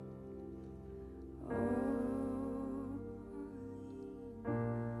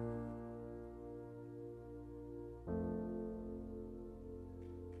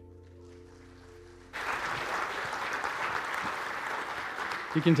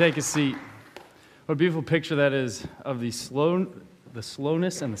You can take a seat. What a beautiful picture that is of the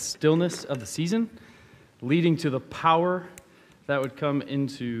slowness and the stillness of the season, leading to the power that would come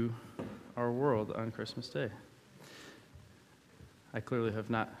into our world on Christmas Day. I clearly have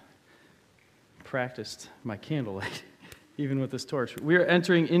not practiced my candlelight, even with this torch. We are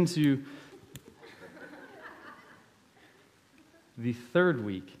entering into the third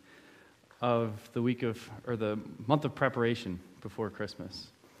week of the month of preparation before Christmas.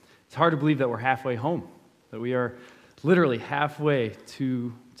 It's hard to believe that we're halfway home, that we are literally halfway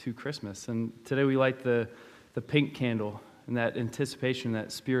to Christmas. And today we light the pink candle in that anticipation,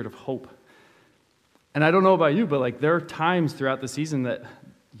 that spirit of hope. And I don't know about you, but there are times throughout the season that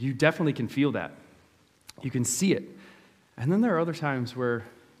you definitely can feel that. You can see it. And then there are other times where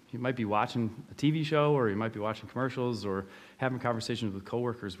you might be watching a TV show, or you might be watching commercials, or having conversations with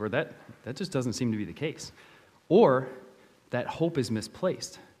coworkers where that just doesn't seem to be the case. Or that hope is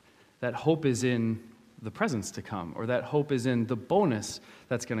misplaced. That hope is in the presents to come, or that hope is in the bonus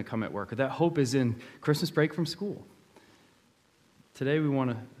that's going to come at work, or that hope is in Christmas break from school. Today we want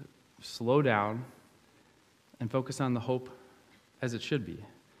to slow down and focus on the hope as it should be.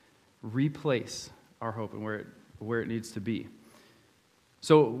 Replace our hope and where it needs to be.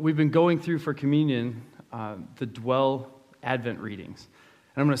 So we've been going through for communion the Dwell Advent readings.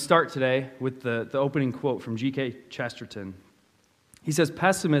 And I'm going to start today with the opening quote from G.K. Chesterton. He says,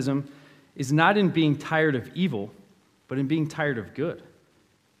 "Pessimism is not in being tired of evil, but in being tired of good.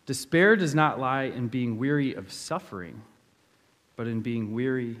 Despair does not lie in being weary of suffering, but in being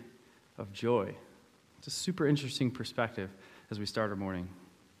weary of joy." It's a super interesting perspective as we start our morning.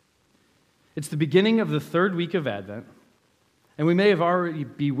 It's the beginning of the third week of Advent, and we may have already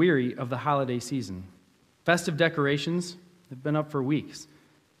be weary of the holiday season. Festive decorations have been up for weeks.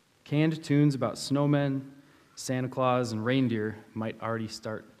 Canned tunes about snowmen, Santa Claus, and reindeer might already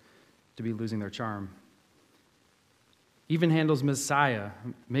start to be losing their charm. Even Handel's Messiah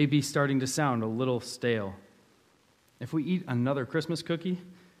may be starting to sound a little stale. If we eat another Christmas cookie,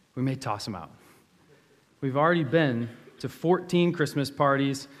 we may toss them out. We've already been to 14 Christmas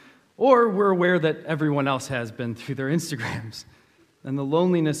parties, or we're aware that everyone else has been through their Instagrams, and the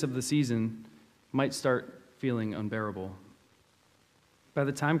loneliness of the season might start feeling unbearable. By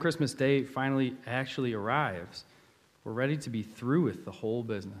the time Christmas Day finally actually arrives, we're ready to be through with the whole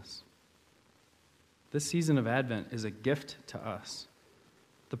business. This season of Advent is a gift to us,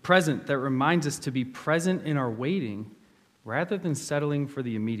 the present that reminds us to be present in our waiting rather than settling for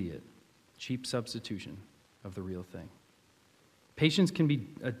the immediate, cheap substitution of the real thing. Patience can be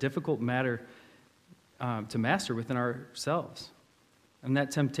a difficult matter to master within ourselves, and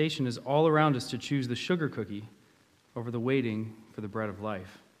that temptation is all around us to choose the sugar cookie over the waiting for the bread of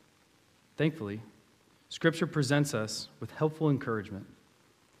life. Thankfully, Scripture presents us with helpful encouragement.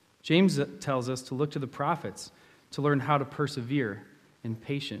 James tells us to look to the prophets to learn how to persevere in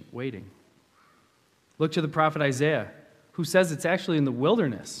patient waiting. Look to the prophet Isaiah, who says it's actually in the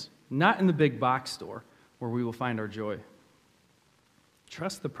wilderness, not in the big box store, where we will find our joy.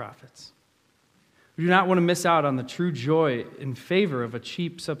 Trust the prophets. We do not want to miss out on the true joy in favor of a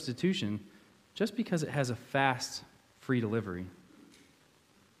cheap substitution just because it has a fast, free delivery.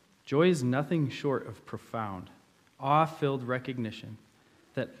 Joy is nothing short of profound, awe-filled recognition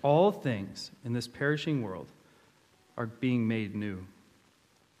that all things in this perishing world are being made new.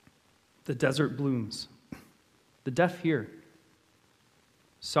 The desert blooms. The deaf hear.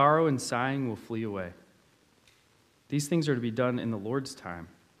 Sorrow and sighing will flee away. These things are to be done in the Lord's time,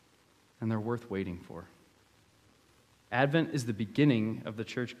 and they're worth waiting for. Advent is the beginning of the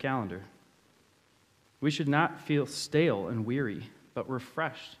church calendar. We should not feel stale and weary, but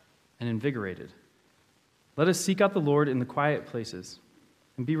refreshed and invigorated. Let us seek out the Lord in the quiet places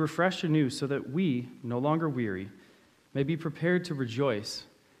and be refreshed anew so that we, no longer weary, may be prepared to rejoice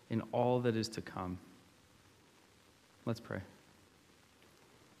in all that is to come. Let's pray.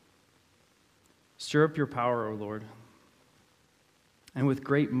 Stir up your power, O Lord, and with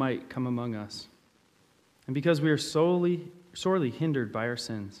great might come among us. And because we are sorely hindered by our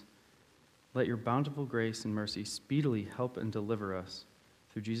sins, let your bountiful grace and mercy speedily help and deliver us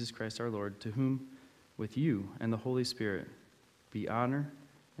through Jesus Christ our Lord, to whom, with you and the Holy Spirit, be honor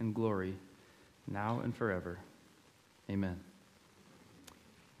and glory, now and forever. Amen.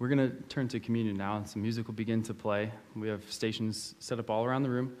 We're going to turn to communion now, and some music will begin to play. We have stations set up all around the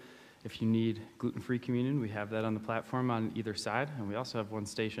room. If you need gluten-free communion, we have that on the platform on either side, and we also have one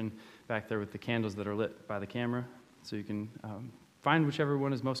station back there with the candles that are lit by the camera, so you can find whichever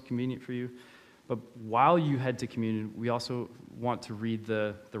one is most convenient for you. But while you head to communion, we also want to read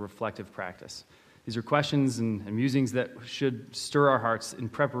the reflective practice. These are questions and musings that should stir our hearts in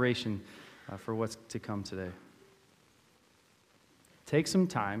preparation for what's to come today. Take some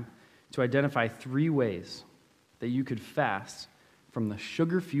time to identify 3 ways that you could fast from the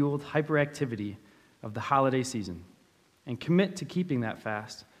sugar-fueled hyperactivity of the holiday season and commit to keeping that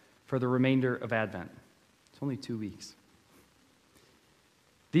fast for the remainder of Advent. It's only 2 weeks.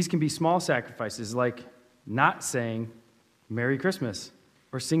 These can be small sacrifices like not saying Merry Christmas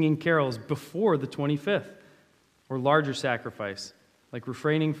or singing carols before the 25th, or larger sacrifice like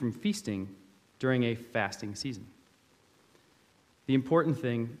refraining from feasting during a fasting season. The important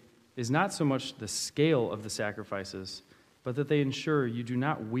thing is not so much the scale of the sacrifices, but that they ensure you do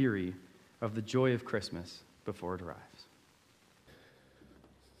not weary of the joy of Christmas before it arrives.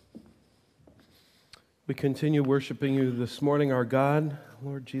 We continue worshiping you this morning, our God,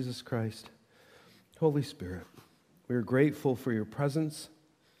 Lord Jesus Christ. Holy Spirit, we are grateful for your presence.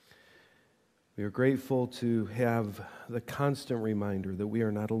 We are grateful to have the constant reminder that we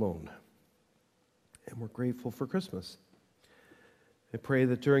are not alone. And we're grateful for Christmas. I pray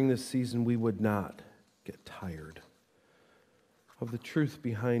that during this season we would not get tired of the truth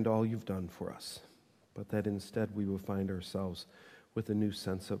behind all you've done for us, but that instead we will find ourselves with a new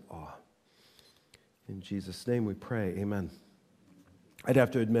sense of awe. In Jesus' name we pray, amen. I'd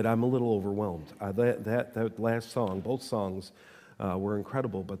have to admit I'm a little overwhelmed. That last song, both songs were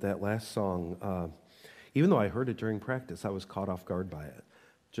incredible, but that last song, even though I heard it during practice, I was caught off guard by it.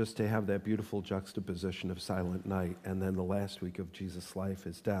 Just to have that beautiful juxtaposition of Silent Night and then the last week of Jesus' life,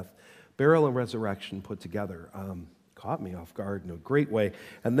 his death, burial, and resurrection put together caught me off guard in a great way.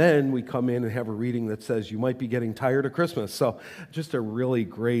 And then we come in and have a reading that says you might be getting tired of Christmas. So just a really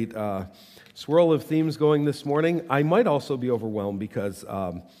great swirl of themes going this morning. I might also be overwhelmed because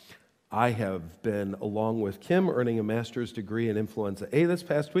I have been, along with Kim, earning a master's degree in influenza A this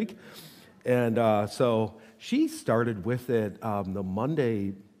past week. And so she started with it the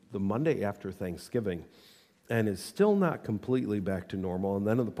Monday after Thanksgiving and is still not completely back to normal. And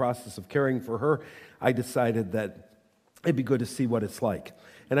then in the process of caring for her, I decided that it'd be good to see what it's like.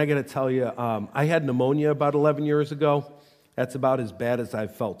 And I got to tell you, I had pneumonia about 11 years ago. That's about as bad as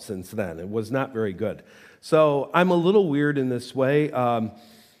I've felt since then. It was not very good. So I'm a little weird in this way.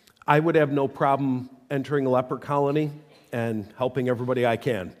 I would have no problem entering a leper colony and helping everybody I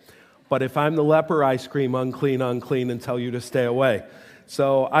can. But if I'm the leper, I scream, unclean, unclean, and tell you to stay away.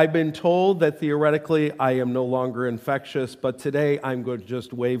 So I've been told that theoretically I am no longer infectious, but today I'm going to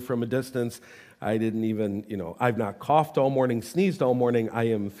just wave from a distance. I didn't even, I've not coughed all morning, sneezed all morning. I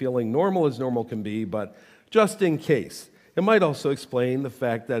am feeling normal as normal can be, but just in case. It might also explain the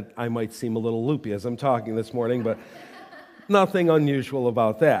fact that I might seem a little loopy as I'm talking this morning, but nothing unusual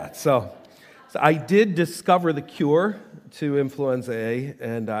about that. So I did discover the cure to influenza A,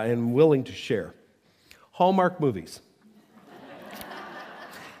 and I am willing to share. Hallmark movies.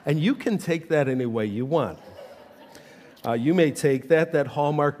 And you can take that any way you want. You may take that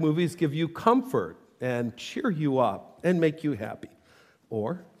Hallmark movies give you comfort and cheer you up and make you happy.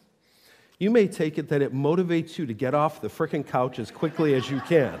 Or you may take it that it motivates you to get off the frickin' couch as quickly as you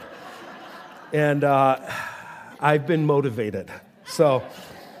can. And I've been motivated. So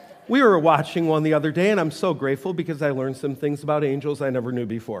we were watching one the other day, and I'm so grateful because I learned some things about angels I never knew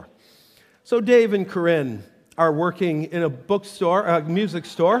before. So Dave and Corinne are working in a bookstore, a music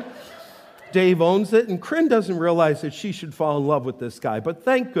store. Dave owns it, and Corinne doesn't realize that she should fall in love with this guy, but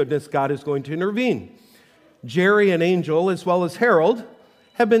thank goodness God is going to intervene. Jerry and Angel, as well as Harold,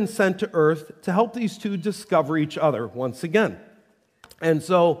 have been sent to Earth to help these two discover each other once again. And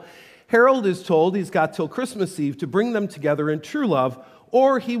so Harold is told he's got till Christmas Eve to bring them together in true love,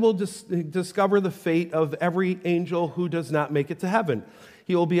 or he will discover the fate of every angel who does not make it to heaven.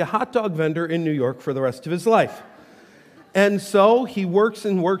 He will be a hot dog vendor in New York for the rest of his life. And so he works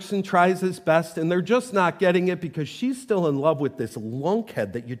and tries his best, and they're just not getting it because she's still in love with this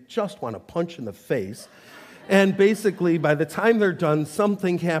lunkhead that you just want to punch in the face. And basically, by the time they're done,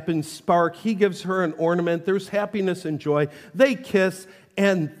 something happens, spark. He gives her an ornament. There's happiness and joy. They kiss,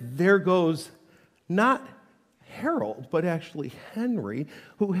 and there goes not Harold, but actually Henry,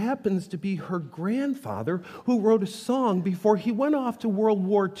 who happens to be her grandfather, who wrote a song before he went off to World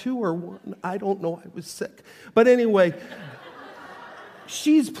War II or I don't know, I was sick. But anyway,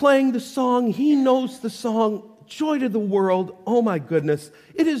 she's playing the song. He knows the song. Joy to the world. Oh my goodness.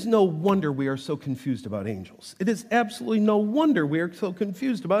 It is no wonder we are so confused about angels. It is absolutely no wonder we are so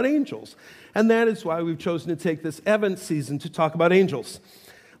confused about angels. And that is why we've chosen to take this Advent season to talk about angels.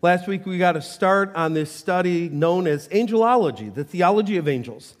 Last week we got a start on this study known as angelology, the theology of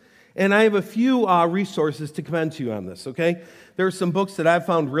angels. And I have a few resources to commend to you on this, okay? There are some books that I've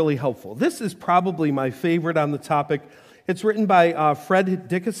found really helpful. This is probably my favorite on the topic. It's written by Fred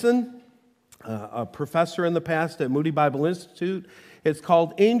Dickinson, a professor in the past at Moody Bible Institute. It's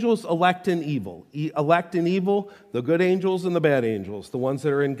called Angels, Elect and Evil. Elect and evil, the good angels and the bad angels, the ones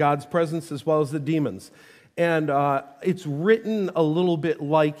that are in God's presence as well as the demons. And it's written a little bit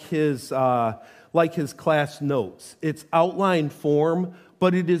like his class notes. It's outline form,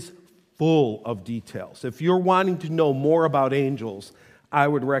 but it is full of details. If you're wanting to know more about angels, I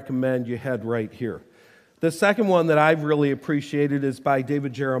would recommend you head right here. The second one that I've really appreciated is by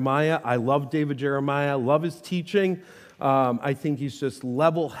David Jeremiah. I love David Jeremiah, love his teaching. I think he's just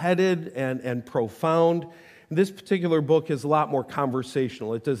level-headed and profound. This particular book is a lot more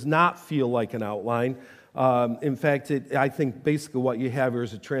conversational. It does not feel like an outline. In fact, I think basically what you have here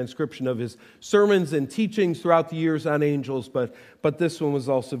is a transcription of his sermons and teachings throughout the years on angels, but this one was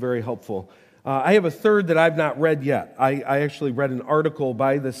also very helpful. I have a third that I've not read yet. I actually read an article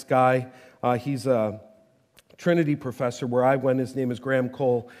by this guy. He's a Trinity professor where I went. His name is Graham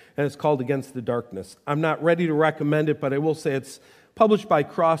Cole, and it's called Against the Darkness. I'm not ready to recommend it, but I will say it's published by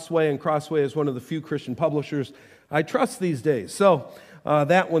Crossway, and Crossway is one of the few Christian publishers I trust these days. So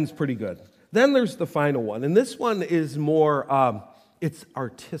that one's pretty good. Then there's the final one, and this one is more, it's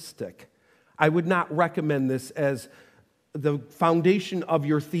artistic. I would not recommend this as the foundation of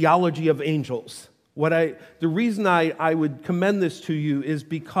your theology of angels. The reason I would commend this to you is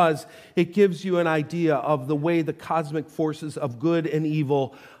because it gives you an idea of the way the cosmic forces of good and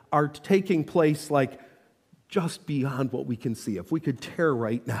evil are taking place, like just beyond what we can see. If we could tear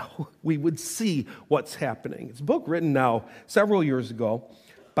right now, we would see what's happening. It's a book written now several years ago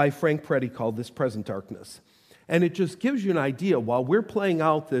by Frank Preddy called This Present Darkness. And it just gives you an idea, while we're playing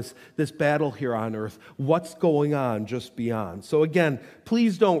out this battle here on earth, what's going on just beyond. So again,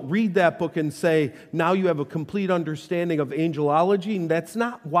 please don't read that book and say, now you have a complete understanding of angelology. And that's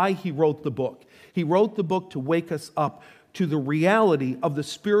not why he wrote the book. He wrote the book to wake us up to the reality of the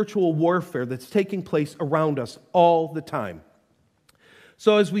spiritual warfare that's taking place around us all the time.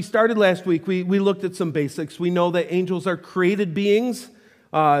 So as we started last week, we looked at some basics. We know that angels are created beings.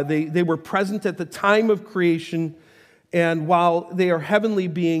 They were present at the time of creation, and while they are heavenly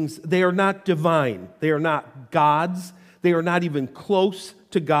beings, they are not divine. They are not gods. They are not even close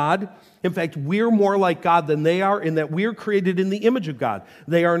to God. In fact, we're more like God than they are in that we're created in the image of God.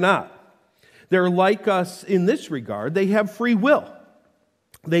 They are not. They're like us in this regard. They have free will.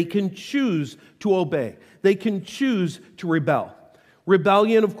 They can choose to obey. They can choose to rebel.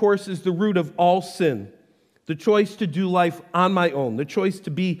 Rebellion, of course, is the root of all sin. The choice to do life on my own, the choice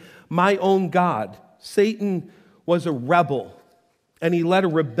to be my own God. Satan was a rebel, and he led a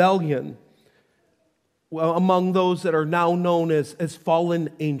rebellion among those that are now known as fallen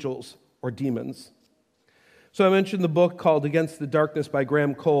angels or demons. So I mentioned the book called Against the Darkness by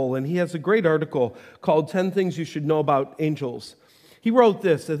Graham Cole, and he has a great article called 10 Things You Should Know About Angels. He wrote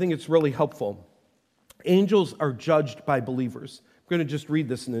this. I think it's really helpful. Angels are judged by believers. I'm going to just read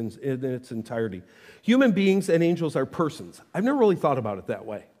this in its entirety. Human beings and angels are persons. I've never really thought about it that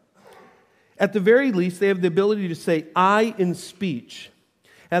way. At the very least, they have the ability to say I in speech,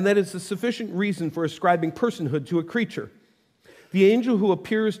 and that is a sufficient reason for ascribing personhood to a creature. The angel who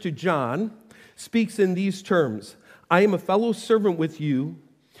appears to John speaks in these terms: I am a fellow servant with you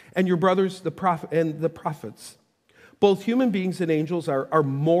and your brothers, the prophets. Both human beings and angels are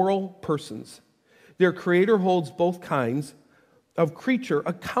moral persons. Their creator holds both kinds of creature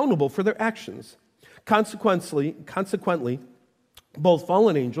accountable for their actions. Consequently, both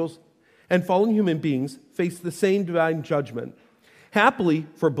fallen angels and fallen human beings face the same divine judgment. Happily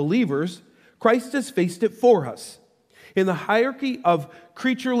for believers, Christ has faced it for us. In the hierarchy of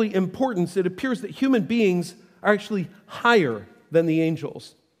creaturely importance, it appears that human beings are actually higher than the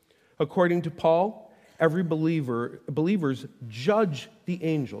angels. According to Paul, every believers judge the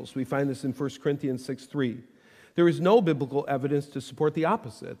angels. We find this in 1 Corinthians 6:3. There is no biblical evidence to support the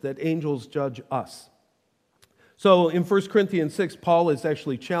opposite, that angels judge us. So in 1 Corinthians 6, Paul is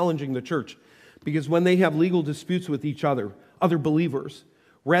actually challenging the church because when they have legal disputes with each other believers,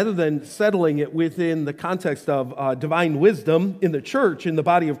 rather than settling it within the context of divine wisdom in the church, in the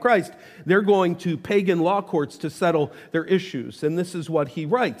body of Christ, they're going to pagan law courts to settle their issues. And this is what he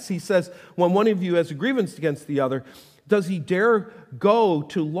writes. He says, when one of you has a grievance against the other, does he dare go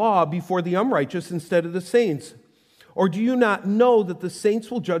to law before the unrighteous instead of the saints? Or do you not know that the saints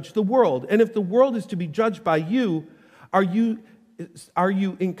will judge the world? And if the world is to be judged by you, are you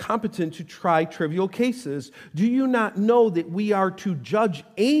incompetent to try trivial cases? Do you not know that we are to judge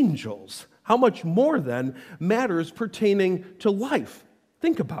angels? How much more then matters pertaining to life?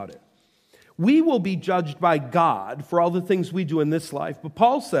 Think about it. We will be judged by God for all the things we do in this life. But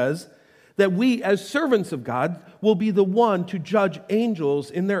Paul says that we, as servants of God, will be the one to judge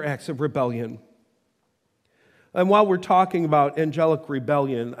angels in their acts of rebellion. And while we're talking about angelic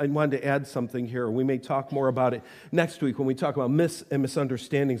rebellion, I wanted to add something here. We may talk more about it next week when we talk about myths and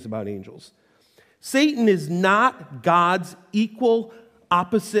misunderstandings about angels. Satan is not God's equal,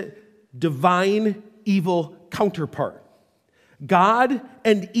 opposite, divine, evil counterpart. God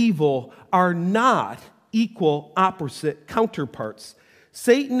and evil are not equal, opposite counterparts.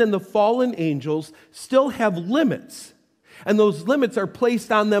 Satan and the fallen angels still have limits, and those limits are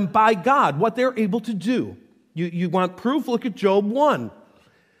placed on them by God, what they're able to do. You want proof? Look at Job 1.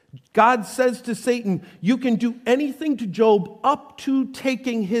 God says to Satan, you can do anything to Job up to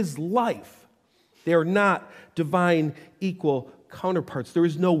taking his life. They are not divine equal counterparts. There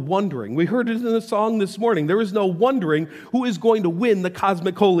is no wondering. We heard it in the song this morning. There is no wondering who is going to win the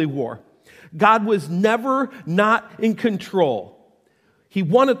cosmic holy war. God was never not in control. He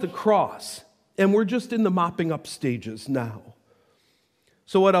won at the cross, and we're just in the mopping up stages now.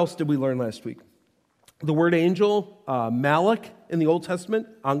 So what else did we learn last week? The word angel, Malach in the Old Testament,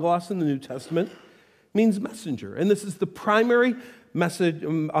 angelos in the New Testament, means messenger. And this is the primary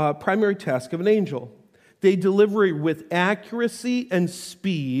task of an angel. They deliver with accuracy and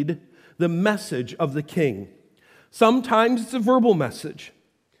speed the message of the king. Sometimes it's a verbal message,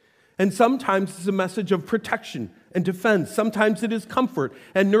 and sometimes it's a message of protection and defense. Sometimes it is comfort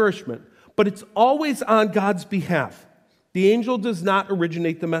and nourishment, but it's always on God's behalf. The angel does not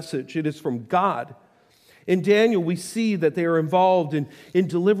originate the message. It is from God. In Daniel, we see that they are involved in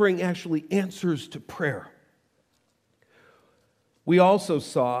delivering actually answers to prayer. We also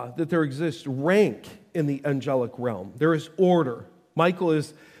saw that there exists rank in the angelic realm. There is order. Michael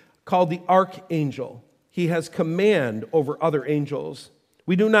is called the archangel. He has command over other angels.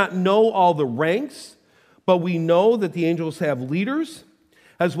 We do not know all the ranks, but we know that the angels have leaders,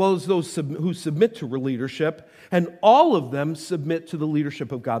 as well as those who submit to leadership, and all of them submit to the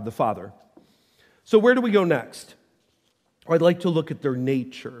leadership of God the Father. So where do we go next? I'd like to look at their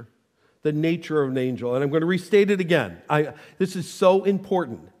nature, the nature of an angel. And I'm going to restate it again. This is so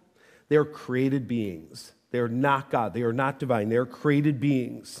important. They're created beings. They are not God. They are not divine. They are created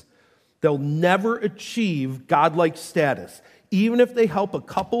beings. They'll never achieve godlike status. Even if they help a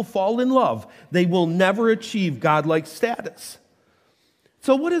couple fall in love, they will never achieve godlike status.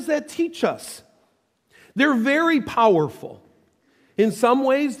 So what does that teach us? They're very powerful. In some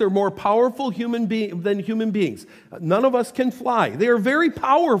ways, they're more powerful than human beings. None of us can fly. They are very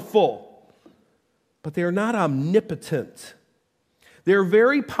powerful, but they are not omnipotent. They're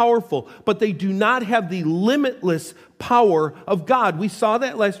very powerful, but they do not have the limitless power of God. We saw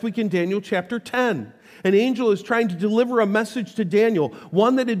that last week in Daniel chapter 10. An angel is trying to deliver a message to Daniel,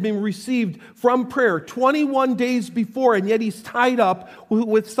 one that had been received from prayer 21 days before, and yet he's tied up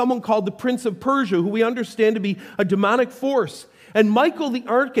with someone called the Prince of Persia, who we understand to be a demonic force. And Michael the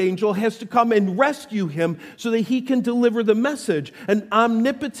archangel has to come and rescue him so that he can deliver the message. An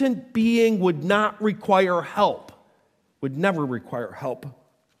omnipotent being would not require help, would never require help.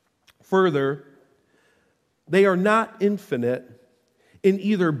 Further, they are not infinite in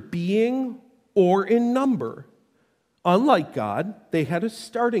either being or in number. Unlike God, they had a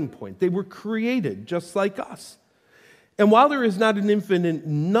starting point. They were created just like us. And while there is not an infinite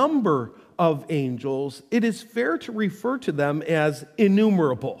number of angels, it is fair to refer to them as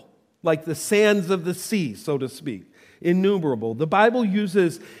innumerable, like the sands of the sea, so to speak. Innumerable. The Bible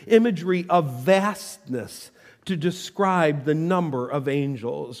uses imagery of vastness to describe the number of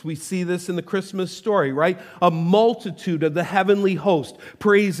angels. We see this in the Christmas story, right? A multitude of the heavenly host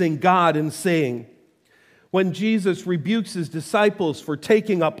praising God and saying. When Jesus rebukes his disciples for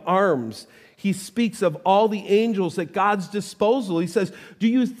taking up arms, he speaks of all the angels at God's disposal. He says, do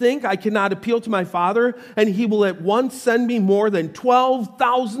you think I cannot appeal to my Father and he will at once send me more than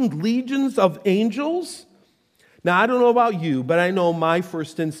 12,000 legions of angels? Now, I don't know about you, but I know my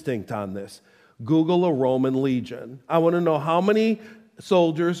first instinct on this. Google a Roman legion. I want to know how many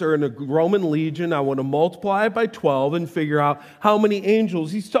soldiers are in a Roman legion. I want to multiply it by 12 and figure out how many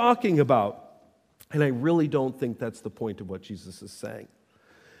angels he's talking about. And I really don't think that's the point of what Jesus is saying.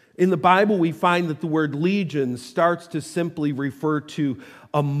 In the Bible, we find that the word legion starts to simply refer to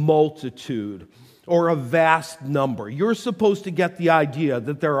a multitude or a vast number. You're supposed to get the idea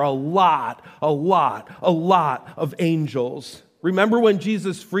that there are a lot of angels. Remember when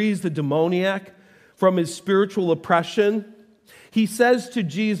Jesus frees the demoniac from his spiritual oppression? He says to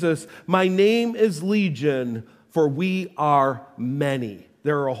Jesus, my name is Legion, for we are many.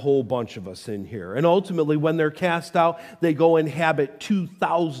 there are a whole bunch of us in here. And ultimately, when they're cast out, they go inhabit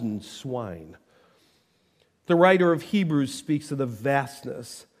 2,000 swine. The writer of Hebrews speaks of the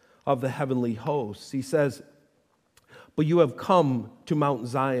vastness of the heavenly hosts. He says, "But you have come to Mount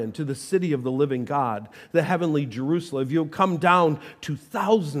Zion, to the city of the living God, the heavenly Jerusalem. You have come down to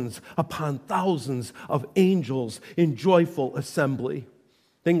thousands upon thousands of angels in joyful assembly."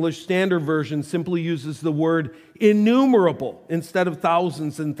 The English Standard Version simply uses the word innumerable instead of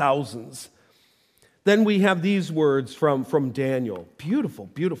thousands and thousands. Then we have these words from Daniel. Beautiful,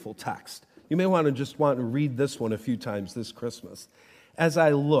 beautiful text. You may want to read this one a few times this Christmas. "As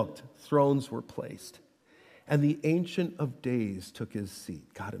I looked, thrones were placed, and the Ancient of Days took his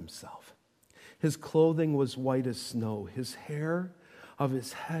seat," God himself. "His clothing was white as snow. His hair of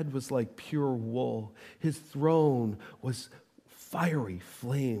his head was like pure wool. His throne was fiery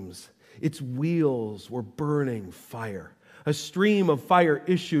flames. Its wheels were burning fire. A stream of fire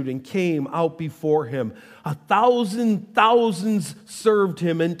issued and came out before him. 1,000 thousands served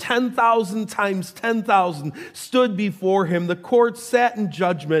him, and 10,000 times 10,000 stood before him. The court sat in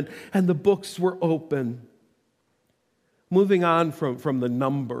judgment, and the books were open." Moving on from the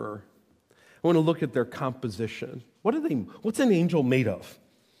number, I want to look at their composition. What's an angel made of?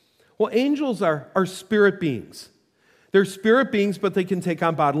 Well, angels are spirit beings. They're spirit beings, but they can take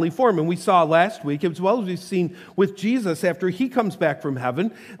on bodily form. And we saw last week, as well as we've seen with Jesus after he comes back from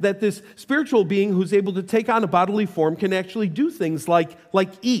heaven, that this spiritual being who's able to take on a bodily form can actually do things like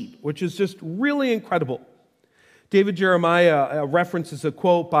eat, which is just really incredible. David Jeremiah references a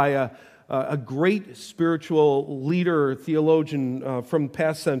quote by a great spiritual leader, theologian from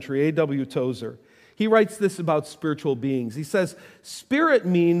past century, A.W. Tozer. He writes this about spiritual beings. He says, "Spirit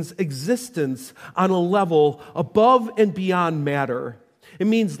means existence on a level above and beyond matter. It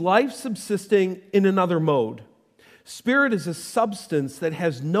means life subsisting in another mode. Spirit is a substance that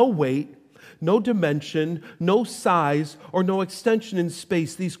has no weight, no dimension, no size, or no extension in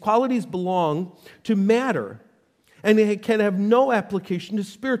space. These qualities belong to matter, and it can have no application to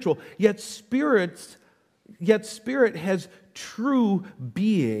spiritual. Yet spirit has true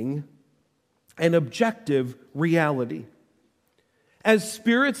being and objective reality. As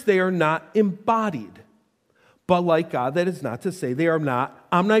spirits, they are not embodied. But like God, that is not to say they are not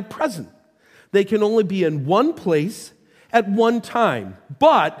omnipresent. They can only be in one place at one time,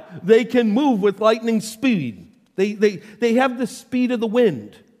 but they can move with lightning speed. They have the speed of the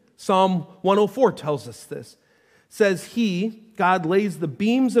wind. Psalm 104 tells us this. It says, God lays the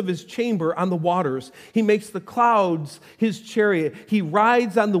beams of his chamber on the waters. He makes the clouds his chariot. He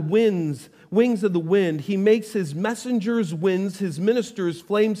rides on the wings of the wind. He makes his messengers winds, his ministers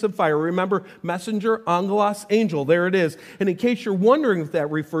flames of fire. Remember, messenger, angelos, angel. There it is. And in case you're wondering if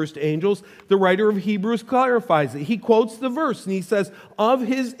that refers to angels, the writer of Hebrews clarifies it. He quotes the verse and he says, of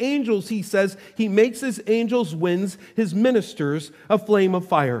his angels, he says, he makes his angels winds, his ministers a flame of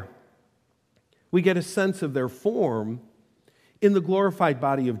fire. We get a sense of their form in the glorified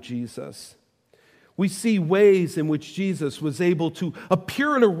body of Jesus. We see ways in which Jesus was able to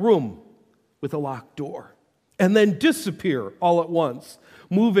appear in a room with a locked door and then disappear all at once,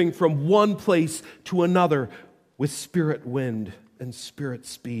 moving from one place to another with spirit wind and spirit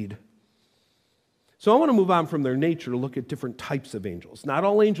speed. So I want to move on from their nature to look at different types of angels. Not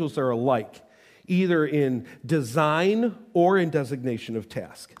all angels are alike, either in design or in designation of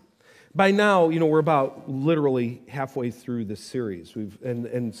task. By now, we're about literally halfway through this series.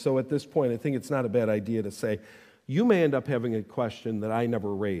 And so at this point, I think it's not a bad idea to say, you may end up having a question that I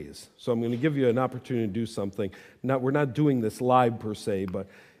never raise. So I'm going to give you an opportunity to do something. We're not doing this live per se, but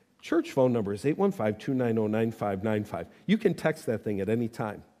church phone number is 815-290-9595. You can text that thing at any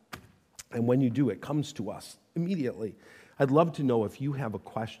time. And when you do, it comes to us immediately. I'd love to know if you have a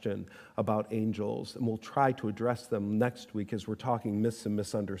question about angels, and we'll try to address them next week as we're talking myths and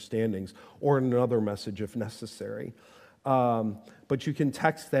misunderstandings, or in another message if necessary. But you can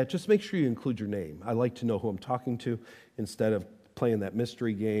text that. Just make sure you include your name. I like to know who I'm talking to instead of playing that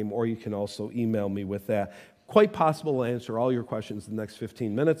mystery game, or you can also email me with that. Quite possible to answer all your questions in the next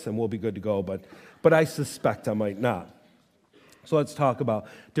 15 minutes, and we'll be good to go, but I suspect I might not. So let's talk about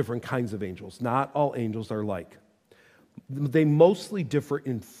different kinds of angels. Not all angels are alike. They mostly differ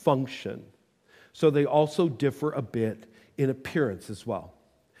in function, so they also differ a bit in appearance as well.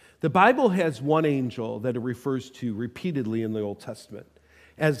 The Bible has one angel that it refers to repeatedly in the Old Testament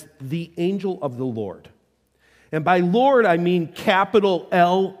as the angel of the Lord. And by Lord, I mean capital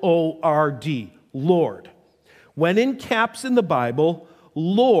L-O-R-D, Lord. When in caps in the Bible,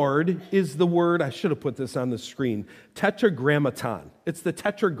 Lord is the word, I should have put this on the screen, tetragrammaton. It's the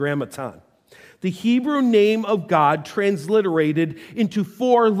tetragrammaton. the Hebrew name of God transliterated into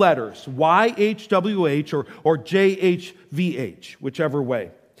 4 letters, YHWH or JHVH, whichever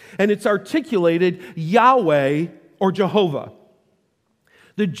way. And it's articulated Yahweh or Jehovah.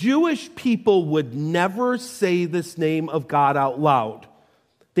 The Jewish people would never say this name of God out loud.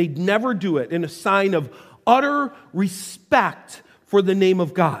 They'd never do it in a sign of utter respect for the name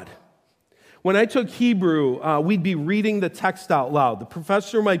of God. When I took Hebrew, we'd be reading the text out loud. The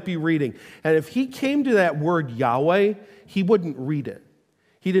professor might be reading. And if he came to that word Yahweh, he wouldn't read it.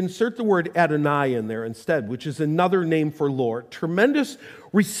 He'd insert the word Adonai in there instead, which is another name for Lord. Tremendous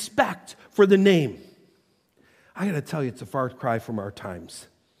respect for the name. I got to tell you, it's a far cry from our times.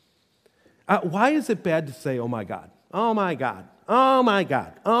 Why is it bad to say, oh my God, oh my God, oh my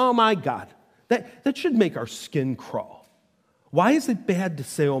God, oh my God? That should make our skin crawl. Why is it bad to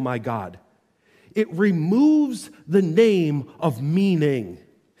say, oh my God? It removes the name of meaning.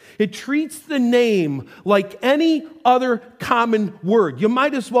 It treats the name like any other common word. You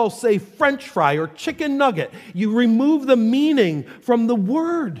might as well say French fry or chicken nugget. You remove the meaning from the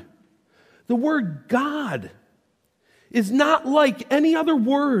word. The word God is not like any other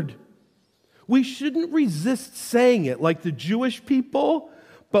word. We shouldn't resist saying it like the Jewish people,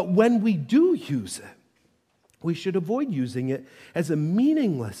 but when we do use it, we should avoid using it as a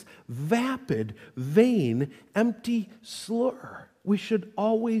meaningless, vapid, vain, empty slur. We should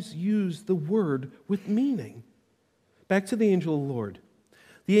always use the word with meaning. Back to the angel of the Lord.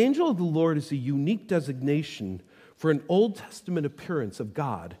 The angel of the Lord is a unique designation for an Old Testament appearance of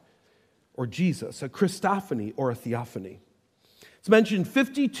God or Jesus, a Christophany or a theophany. It's mentioned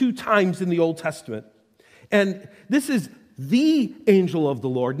 52 times in the Old Testament. And this is the angel of the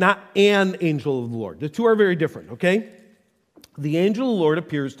Lord, not an angel of the Lord. The two are very different, okay? The angel of the Lord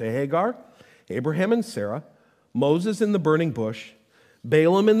appears to Hagar, Abraham and Sarah, Moses in the burning bush,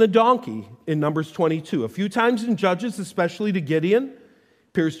 Balaam and the donkey in Numbers 22. A few times in Judges, especially to Gideon.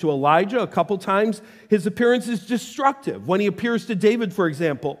 Appears to Elijah a couple times. His appearance is destructive. When he appears to David, for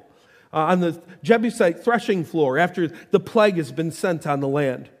example, on the Jebusite threshing floor after the plague has been sent on the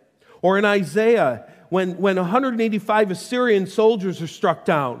land. Or in Isaiah, when 185 Assyrian soldiers are struck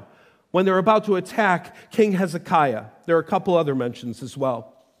down, when they're about to attack King Hezekiah. There are a couple other mentions as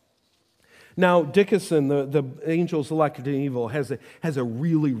well. Now, Dickinson, the Angels Elected and Evil, has a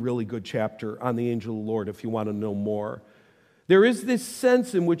really, really good chapter on the angel of the Lord if you want to know more. There is this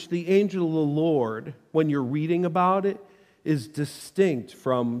sense in which the angel of the Lord, when you're reading about it, is distinct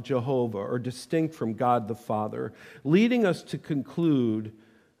from Jehovah or distinct from God the Father, leading us to conclude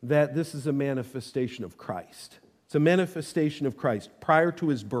that this is a manifestation of Christ. It's a manifestation of Christ prior to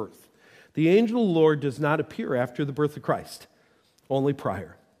his birth. The angel of the Lord does not appear after the birth of Christ, only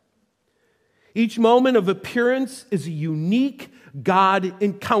prior. Each moment of appearance is a unique God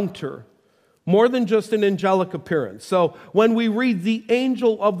encounter, more than just an angelic appearance. So when we read the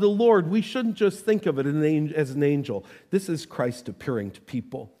angel of the Lord, we shouldn't just think of it as an angel. This is Christ appearing to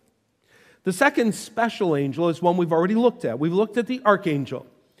people. The second special angel is one we've already looked at. We've looked at the archangel.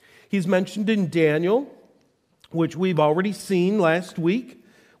 He's mentioned in Daniel, which we've already seen last week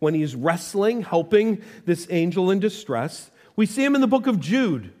when he's wrestling, helping this angel in distress. We see him in the book of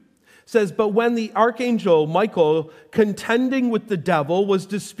Jude. It says, but when the archangel Michael, contending with the devil, was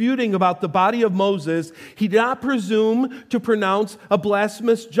disputing about the body of Moses, he did not presume to pronounce a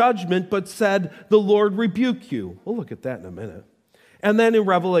blasphemous judgment, but said, the Lord rebuke you. We'll look at that in a minute. And then in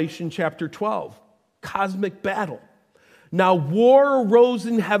Revelation chapter 12, cosmic battle. Now war arose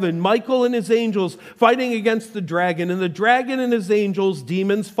in heaven, Michael and his angels fighting against the dragon, and the dragon and his angels,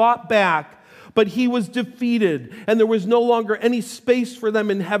 demons, fought back. But he was defeated, and there was no longer any space for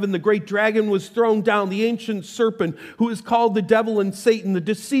them in heaven. The great dragon was thrown down, the ancient serpent, who is called the devil and Satan, the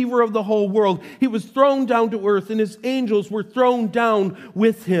deceiver of the whole world. He was thrown down to earth, and his angels were thrown down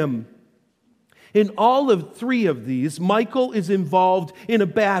with him. In all of three of these, Michael is involved in a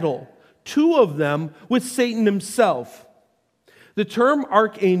battle, two of them with Satan himself. The term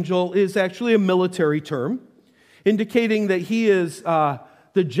archangel is actually a military term, indicating that he is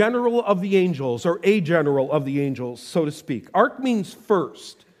the general of the angels, or a general of the angels, so to speak. Arch means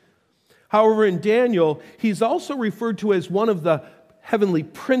first. However, in Daniel, he's also referred to as one of the heavenly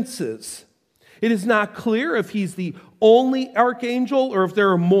princes. It is not clear if he's the only archangel or if there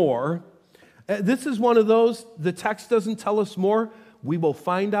are more. This is one of those, the text doesn't tell us more. We will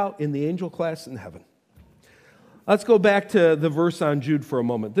find out in the angel class in heaven. Let's go back to the verse on Jude for a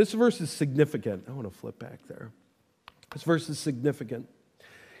moment. This verse is significant. I want to flip back there. This verse is significant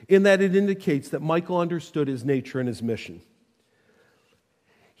in that it indicates that Michael understood his nature and his mission.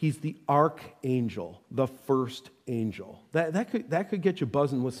 He's the archangel, the first angel. That could get you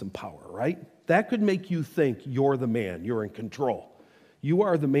buzzing with some power, right? that could make you think you're the man, you're in control. You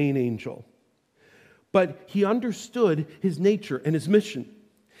are the main angel. But he understood his nature and his mission.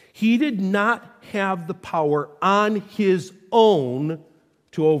 He did not have the power on his own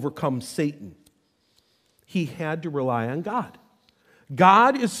to overcome Satan. He had to rely on God.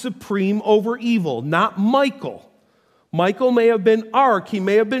 God is supreme over evil, not Michael. Michael may have been arch, he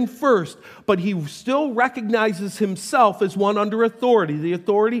may have been first, but he still recognizes himself as one under authority, the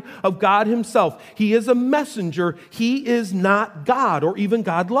authority of God himself. He is a messenger. He is not God or even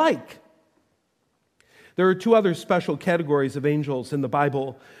God-like. There are two other special categories of angels in the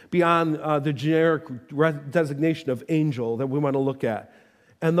Bible beyond the generic designation of angel that we want to look at.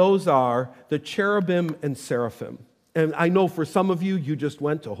 And those are the cherubim and seraphim. And I know for some of you, you just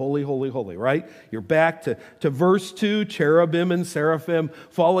went to holy, holy, holy, right? You're back to verse 2, cherubim and seraphim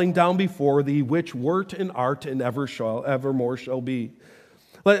falling down before thee, which wert and art and evermore shall be.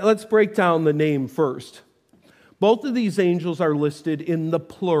 Let's break down the name first. Both of these angels are listed in the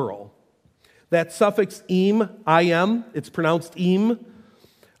plural. That suffix im, I-M, it's pronounced im,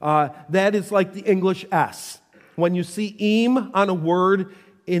 that is like the English S. When you see im on a word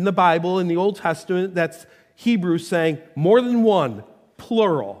in the Bible, in the Old Testament, that's Hebrew saying more than one,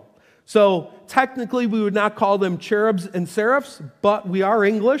 plural. So technically we would not call them cherubs and seraphs, but we are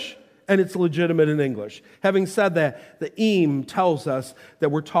English, and it's legitimate in English. Having said that, the im tells us that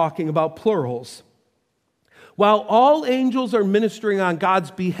we're talking about plurals. While all angels are ministering on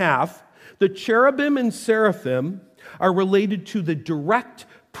God's behalf, the cherubim and seraphim are related to the direct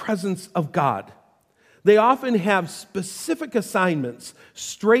presence of God. They often have specific assignments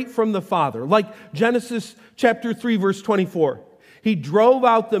straight from the Father, like Genesis chapter 3, verse 24. He drove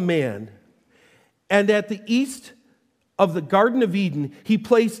out the man, and at the east of the Garden of Eden, he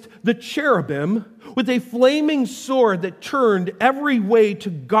placed the cherubim with a flaming sword that turned every way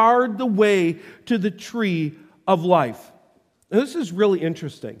to guard the way to the tree of life. Now, this is really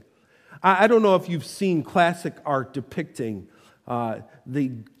interesting. I don't know if you've seen classic art depicting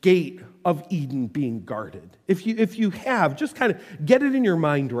the gate of Eden being guarded. If you have, just kind of get it in your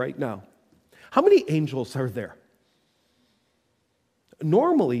mind right now. How many angels are there?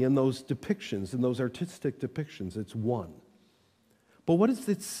 Normally in those depictions, in those artistic depictions, it's one. But what does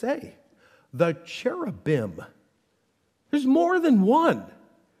it say? The cherubim. There's more than one.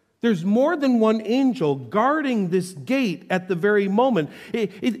 There's more than one angel guarding this gate at the very moment.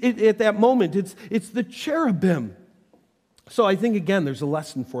 At that moment, it's the cherubim. So I think, again, there's a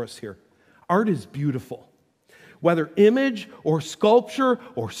lesson for us here. Art is beautiful. Whether image or sculpture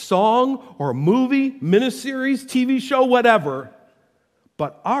or song or movie, miniseries, TV show, whatever.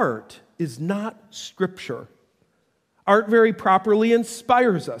 But art is not scripture. Art very properly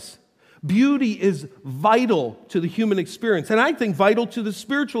inspires us. Beauty is vital to the human experience, and I think vital to the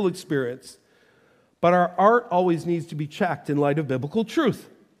spiritual experience. But our art always needs to be checked in light of biblical truth.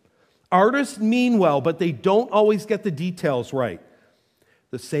 Artists mean well, but they don't always get the details right.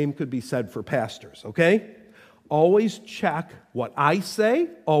 The same could be said for pastors, okay? Always check what I say.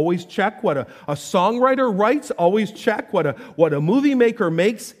 Always check what a songwriter writes. Always check what a movie maker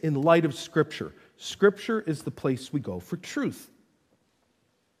makes in light of Scripture. Scripture is the place we go for truth.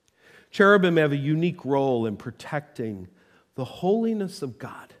 Cherubim have a unique role in protecting the holiness of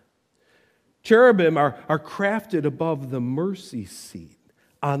God. Cherubim are crafted above the mercy seat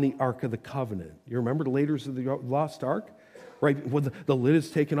on the Ark of the Covenant. You remember the laders of the lost Ark? Right, when the lid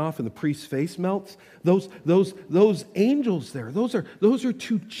is taken off and the priest's face melts? Those angels there, those are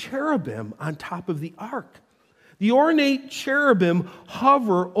two cherubim on top of the Ark. The ornate cherubim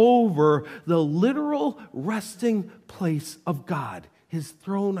hover over the literal resting place of God, his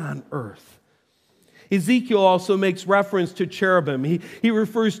throne on earth. Ezekiel also makes reference to cherubim. He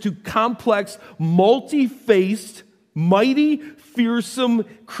refers to complex, multi-faced, mighty, fearsome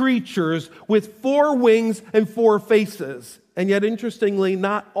creatures with 4 wings and 4 faces. And yet, interestingly,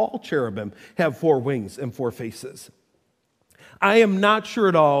 not all cherubim have 4 wings and 4 faces. I am not sure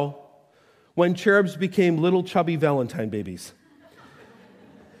at all when cherubs became little chubby Valentine babies.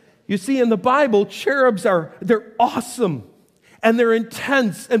 You see, in the Bible, cherubs they're awesome. And they're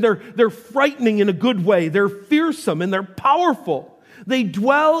intense, and they're frightening in a good way. They're fearsome, and they're powerful. They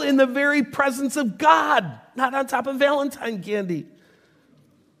dwell in the very presence of God, not on top of Valentine candy.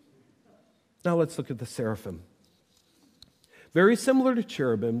 Now let's look at the seraphim. Very similar to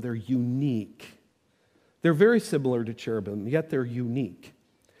cherubim, they're unique. They're very similar to cherubim, yet they're unique.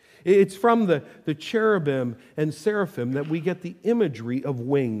 It's from the cherubim and seraphim that we get the imagery of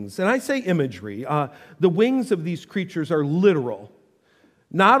wings. And I say imagery. The wings of these creatures are literal.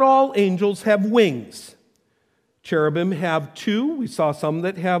 Not all angels have wings. Cherubim have 2. We saw some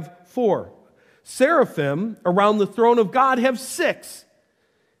that have 4. Seraphim around the throne of God have 6.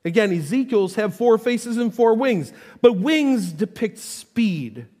 Again, Ezekiel's have 4 faces and 4 wings. But wings depict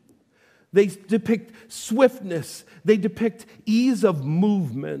speed. They depict swiftness. They depict ease of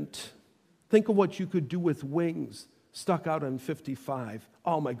movement. Think of what you could do with wings stuck out on 55.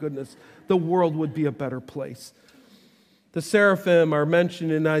 Oh my goodness, the world would be a better place. The seraphim are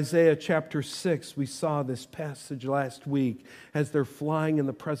mentioned in Isaiah chapter 6. We saw this passage last week as they're flying in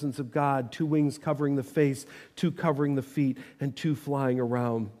the presence of God, 2 wings covering the face, 2 covering the feet, and 2 flying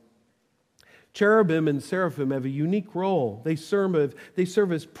around. Cherubim and seraphim have a unique role. They serve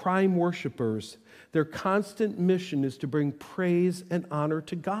as prime worshipers. Their constant mission is to bring praise and honor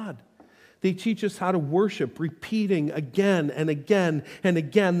to God. They teach us how to worship, repeating again and again and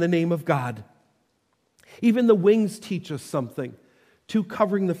again the name of God. Even the wings teach us something. 2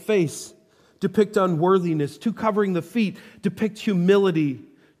 covering the face depict unworthiness. 2 covering the feet depict humility.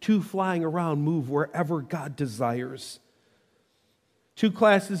 2 flying around move wherever God desires. 2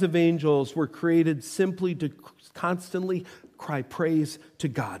 classes of angels were created simply to constantly cry praise to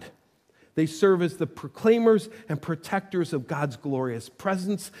God. They serve as the proclaimers and protectors of God's glorious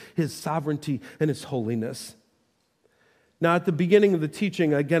presence, His sovereignty, and His holiness. Now, at the beginning of the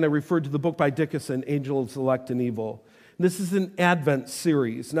teaching, again, I referred to the book by Dickinson, Angels, Elect, and Evil. This is an Advent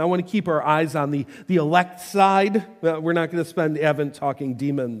series. Now, I want to keep our eyes on the elect side. We're not going to spend Advent talking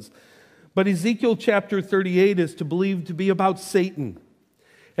demons. But Ezekiel chapter 38 is believed to be about Satan.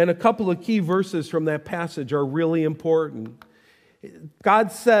 And a couple of key verses from that passage are really important.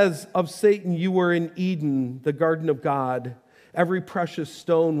 God says of Satan, you were in Eden, the garden of God. Every precious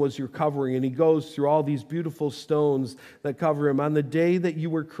stone was your covering. And he goes through all these beautiful stones that cover him. On the day that you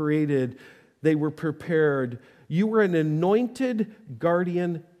were created, they were prepared. You were an anointed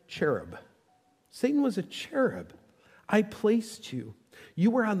guardian cherub. Satan was a cherub. I placed you. You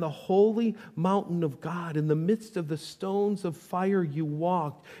were on the holy mountain of God. In the midst of the stones of fire you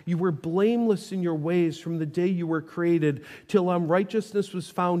walked. You were blameless in your ways from the day you were created till unrighteousness was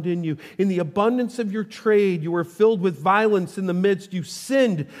found in you. In the abundance of your trade, you were filled with violence in the midst. You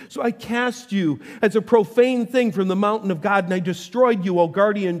sinned, so I cast you as a profane thing from the mountain of God, and I destroyed you, O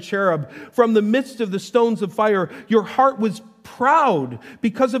guardian cherub. From the midst of the stones of fire, your heart was proud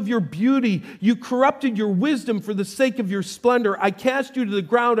because of your beauty. You corrupted your wisdom for the sake of your splendor. I cast you to the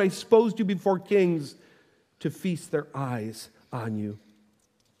ground. I exposed you before kings to feast their eyes on you.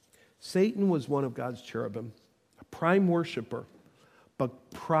 Satan was one of God's cherubim, a prime worshiper, but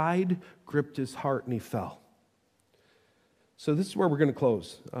pride gripped his heart and he fell. So this is where we're going to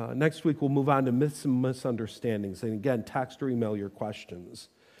close. Next week we'll move on to myths and misunderstandings. And again, text or email your questions.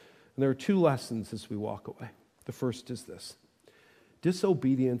 And there are 2 lessons as we walk away. The first is this.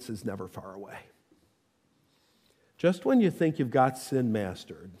 Disobedience is never far away. Just when you think you've got sin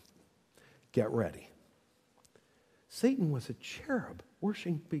mastered, get ready. Satan was a cherub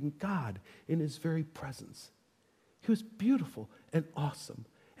worshiping God in his very presence. He was beautiful and awesome.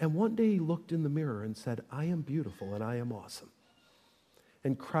 And one day he looked in the mirror and said, I am beautiful and I am awesome.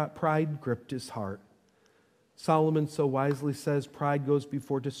 And pride gripped his heart. Solomon so wisely says, pride goes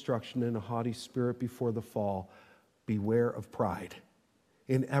before destruction and a haughty spirit before the fall. Beware of pride.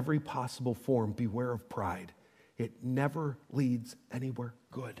 In every possible form, beware of pride. It never leads anywhere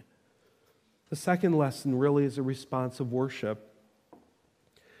good. The second lesson really is a response of worship.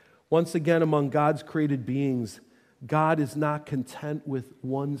 Once again, among God's created beings, God is not content with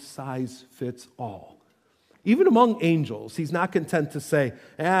one size fits all. Even among angels, He's not content to say,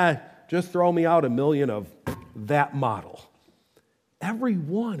 just throw me out 1,000,000 of that model. Every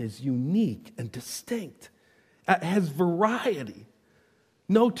one is unique and distinct. It has variety.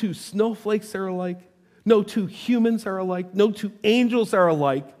 No 2 snowflakes are alike. No 2 humans are alike. No 2 angels are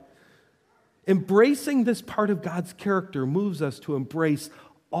alike. Embracing this part of God's character moves us to embrace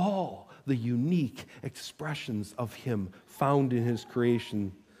all the unique expressions of Him found in His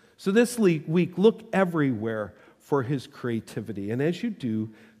creation. So this week, look everywhere for His creativity. And as you do,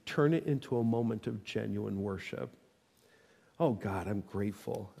 turn it into a moment of genuine worship. Oh God, I'm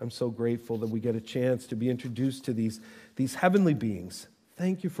grateful. I'm so grateful that we get a chance to be introduced to these heavenly beings.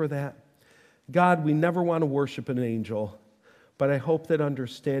 Thank you for that. God, we never want to worship an angel, but I hope that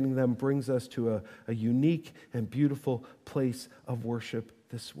understanding them brings us to a unique and beautiful place of worship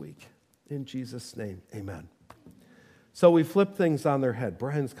this week. In Jesus' name, amen. So we flip things on their head.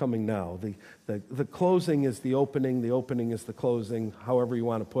 Brian's coming now. The closing is the opening is the closing, however you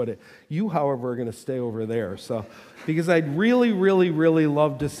want to put it. You, however, are going to stay over there. So, because I'd really, really, really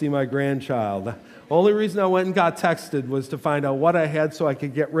love to see my grandchild. The only reason I went and got texted was to find out what I had so I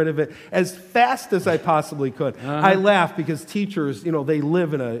could get rid of it as fast as I possibly could. I laugh because teachers, they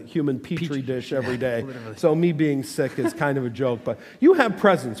live in a human petri dish every day. So me being sick is kind of a joke. But you have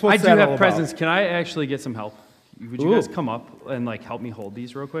presents. What's that all about? I do have presents. Can I actually get some help? Would you guys come up and help me hold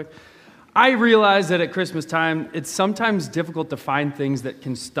these real quick? I realize that at Christmas time, it's sometimes difficult to find things that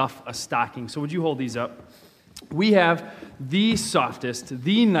can stuff a stocking. So would you hold these up? We have the softest,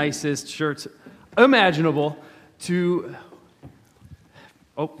 the nicest shirts imaginable to...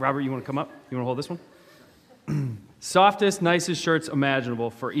 Oh, Robert, you want to come up? You want to hold this one? Softest, nicest shirts imaginable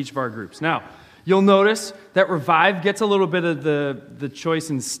for each of our groups. Now, you'll notice that Revive gets a little bit of the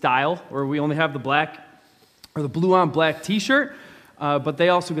choice in style, where we only have the black or the blue on black t-shirt, but they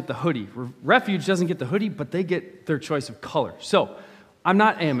also get the hoodie. Refuge doesn't get the hoodie, but they get their choice of color. So I'm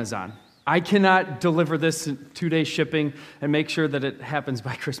not Amazon. I cannot deliver this in 2-day shipping and make sure that it happens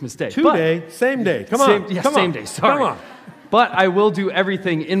by Christmas Day. Same day. Come on. Same day. Sorry. Come on. But I will do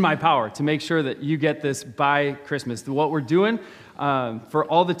everything in my power to make sure that you get this by Christmas. What we're doing for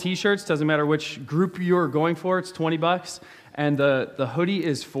all the t-shirts, doesn't matter which group you're going for, it's $20, and the hoodie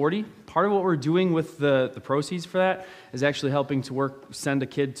is $40. Part of what we're doing with the proceeds for that is actually helping to send a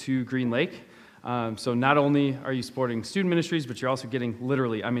kid to Green Lake. So not only are you supporting student ministries, but you're also getting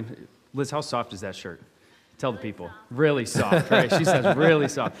literally, Liz, how soft is that shirt? Tell the people. Really soft, right? She says really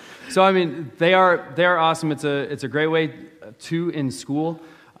soft. So, they are awesome. It's a great way to, in school,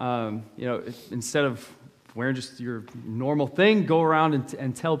 instead of wearing just your normal thing, go around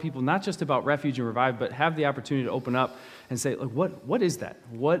and tell people not just about Refuge and Revive, but have the opportunity to open up and say, what is that?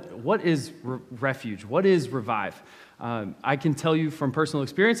 What is Refuge? What is Revive? I can tell you from personal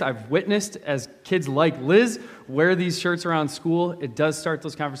experience, I've witnessed as kids like Liz wear these shirts around school. It does start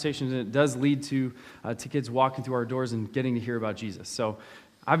those conversations, and it does lead to kids walking through our doors and getting to hear about Jesus. So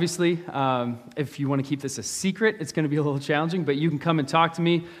obviously, if you want to keep this a secret, it's going to be a little challenging, but you can come and talk to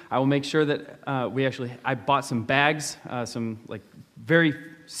me. I will make sure that I bought some bags, some very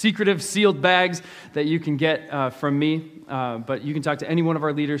secretive sealed bags that you can get from me. But you can talk to any one of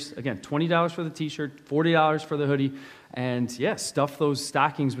our leaders. Again, $20 for the t-shirt, $40 for the hoodie, and stuff those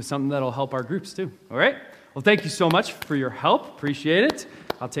stockings with something that'll help our groups too. All right? Well, thank you so much for your help. Appreciate it.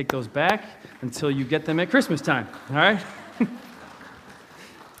 I'll take those back until you get them at Christmas time. All right? A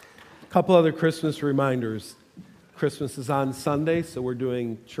couple other Christmas reminders. Christmas is on Sunday, so we're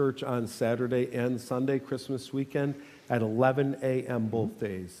doing church on Saturday and Sunday, Christmas weekend, at 11 a.m. both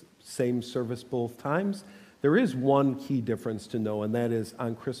days. Same service both times. There is one key difference to know, and that is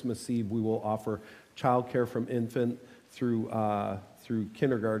on Christmas Eve, we will offer childcare from infant through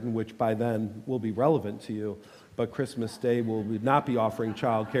kindergarten, which by then will be relevant to you. But Christmas Day, we'll not be offering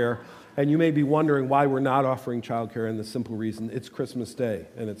childcare. And you may be wondering why we're not offering childcare, and the simple reason, it's Christmas Day,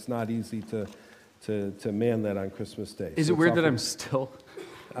 and it's not easy to man that on Christmas Day. Is it weird that I'm still...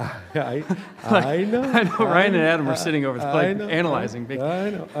 I know. I know. Ryan and Adam are sitting over there analyzing. I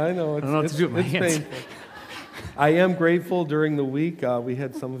know. I don't know what to do with my hands. Painful. I am grateful during the week. We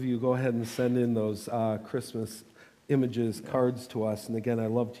had some of you go ahead and send in those Christmas images, cards to us. And again, I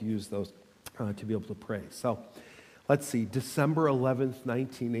love to use those to be able to pray. So let's see. December 11th,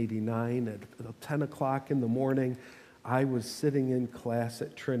 1989 at 10 o'clock in the morning, I was sitting in class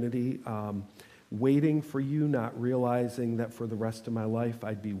at Trinity waiting for you, not realizing that for the rest of my life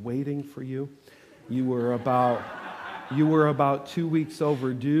I'd be waiting for you. You were about 2 weeks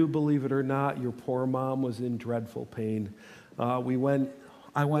overdue, believe it or not. Your poor mom was in dreadful pain. I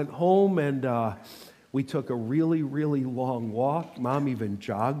went home and we took a really, really long walk. Mom even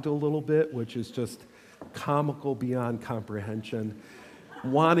jogged a little bit, which is just comical beyond comprehension.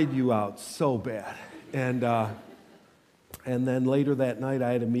 Wanted you out so bad. And then later that night,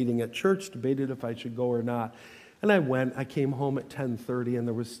 I had a meeting at church, debated if I should go or not. And I went. I came home at 10:30, and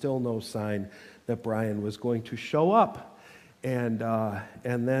there was still no sign that Brian was going to show up. And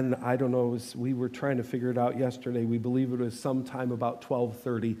then, I don't know, we were trying to figure it out yesterday. We believe it was sometime about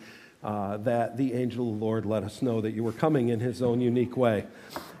 12:30 that the angel of the Lord let us know that you were coming in his own unique way.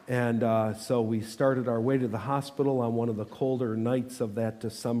 And so we started our way to the hospital on one of the colder nights of that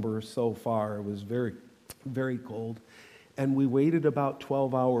December so far. It was very, very cold. And we waited about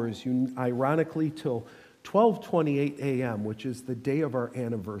 12 hours, ironically, till 12:28 a.m., which is the day of our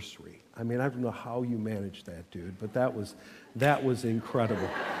anniversary. I don't know how you managed that, dude, but that was incredible.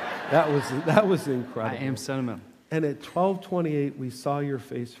 That was incredible. I am sentimental. And at 12:28, we saw your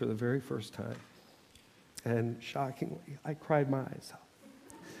face for the very first time. And shockingly, I cried my eyes out.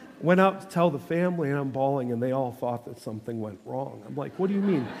 Went out to tell the family, and I'm bawling, and they all thought that something went wrong. I'm like, what do you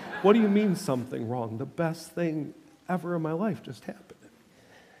mean? What do you mean something wrong? The best thing ever in my life just happened.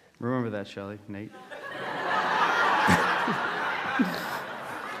 Remember that, Shelley, Nate?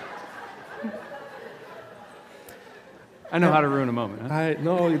 I know how to ruin a moment, huh?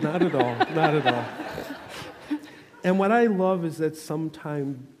 No, not at all. Not at all. And what I love is that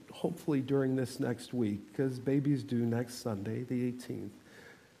sometime, hopefully during this next week, because baby's due next Sunday, the 18th,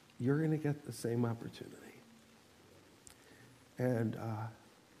 you're going to get the same opportunity. And I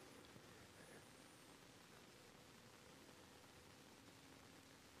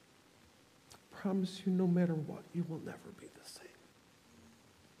promise you, no matter what, you will never be the same.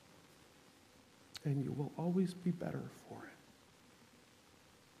 And you will always be better for it.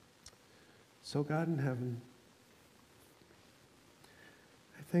 So God in heaven,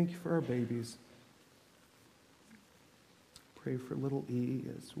 I thank you for our babies. Pray for little E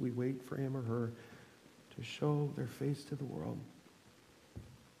as we wait for him or her to show their face to the world.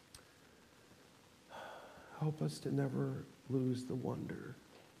 Help us to never lose the wonder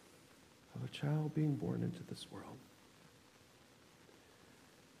of a child being born into this world.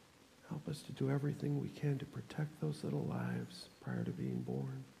 Help us to do everything we can to protect those little lives prior to being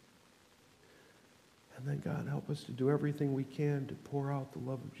born. And then, God, help us to do everything we can to pour out the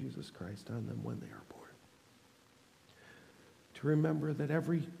love of Jesus Christ on them when they are born. To remember that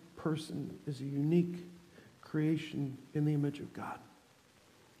every person is a unique creation in the image of God.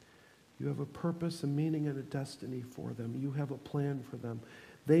 You have a purpose, a meaning, and a destiny for them. You have a plan for them.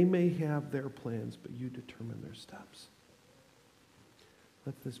 They may have their plans, but you determine their steps.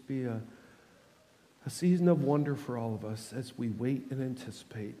 Let this be a season of wonder for all of us as we wait and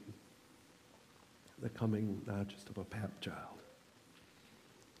anticipate the coming not just of a pap child,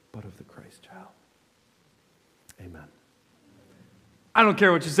 but of the Christ child. Amen. I don't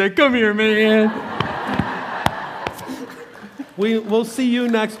care what you say. Come here, man. We'll see you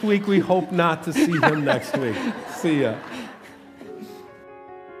next week. We hope not to see him next week. See ya.